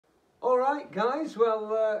Alright guys,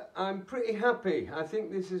 well I'm pretty happy. I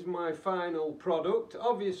think this is my final product.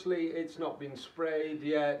 Obviously it's not been sprayed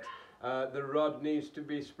yet. The rod needs to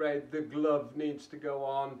be sprayed, the glove needs to go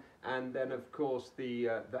on, and then of course the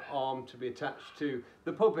arm to be attached to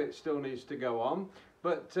the puppet still needs to go on.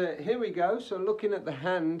 But here we go. So looking at the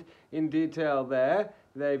hand in detail there,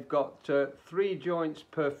 they've got 3 joints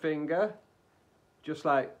per finger, just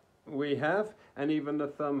like we have, and even the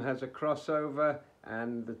thumb has a crossover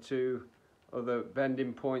and the 2 other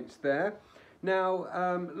bending points there.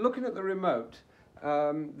 Now looking at the remote,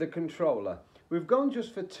 the controller, we've gone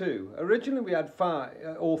just for 2. Originally we had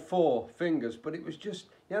 5 or 4 fingers, but it was just,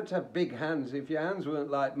 you had to have big hands. If your hands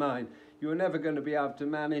weren't like mine, you were never going to be able to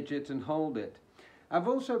manage it and hold it. I've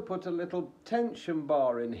also put a little tension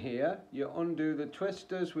bar in here. You undo the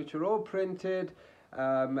twisters, which are all printed,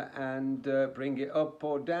 and bring it up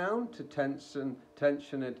or down to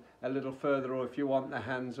tension it a little further, or if you want the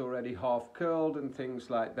hands already half curled and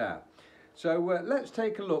things like that. So let's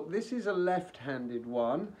take a look. This is a left-handed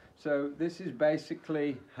one, so this is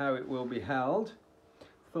basically how it will be held.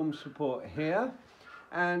 Thumb support here,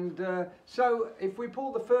 and so if we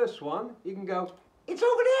pull the first one, you can go, "It's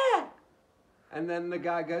over there!" And then the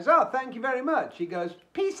guy goes, "Oh, thank you very much." He goes,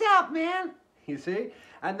 "Peace out, man." You see?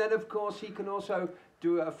 And then of course he can also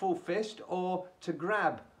do a full fist or to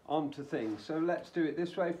grab onto things. So let's do it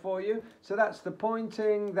this way for you. So that's the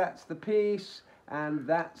pointing, that's the piece, and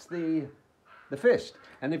that's the fist.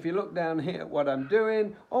 And if you look down here at what I'm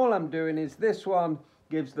doing, all I'm doing is this one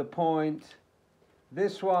gives the point,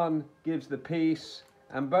 this one gives the piece,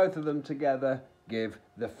 and both of them together give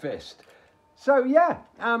the fist. So yeah,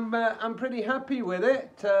 I'm pretty happy with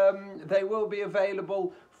it. They will be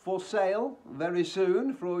available for sale very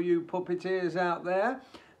soon for all you puppeteers out there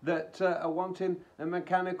that are wanting a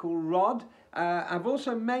mechanical rod. I've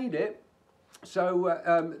also made it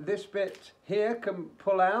so this bit here can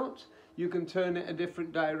pull out. You can turn it a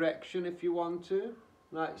different direction if you want to,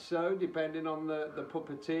 like so, depending on the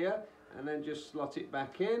puppeteer, and then just slot it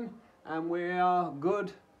back in and we are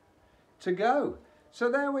good to go. So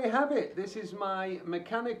there we have it. This is my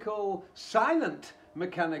silent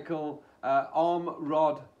mechanical arm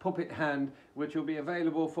rod puppet hand, which will be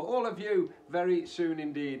available for all of you very soon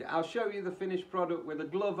indeed. I'll show you the finished product with a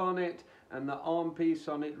glove on it and the arm piece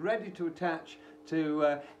on it, ready to attach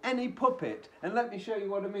to any puppet. And let me show you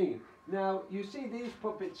what I mean. Now you see these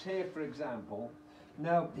puppets here, for example.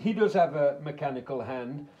 Now he does have a mechanical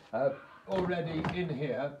hand already in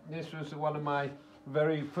here. This was one of my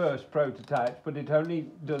very first prototypes, but it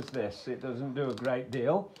only does this. It doesn't do a great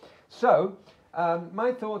deal. So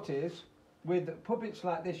my thought is, with puppets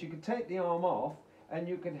like this, you can take the arm off and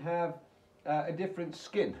you can have a different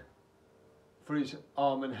skin for his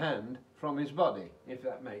arm and hand from his body, if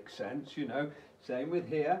that makes sense, you know. Same with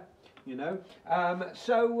here, you know.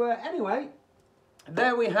 Anyway,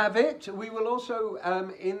 there we have it. We will also,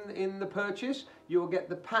 in the purchase, you'll get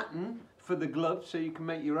the pattern for the glove, so you can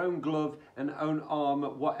make your own glove and own arm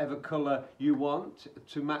whatever colour you want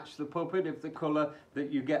to match the puppet if the colour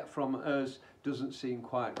that you get from us doesn't seem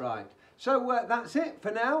quite right. So that's it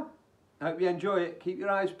for now. I hope you enjoy it. Keep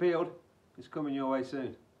your eyes peeled. It's coming your way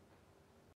soon.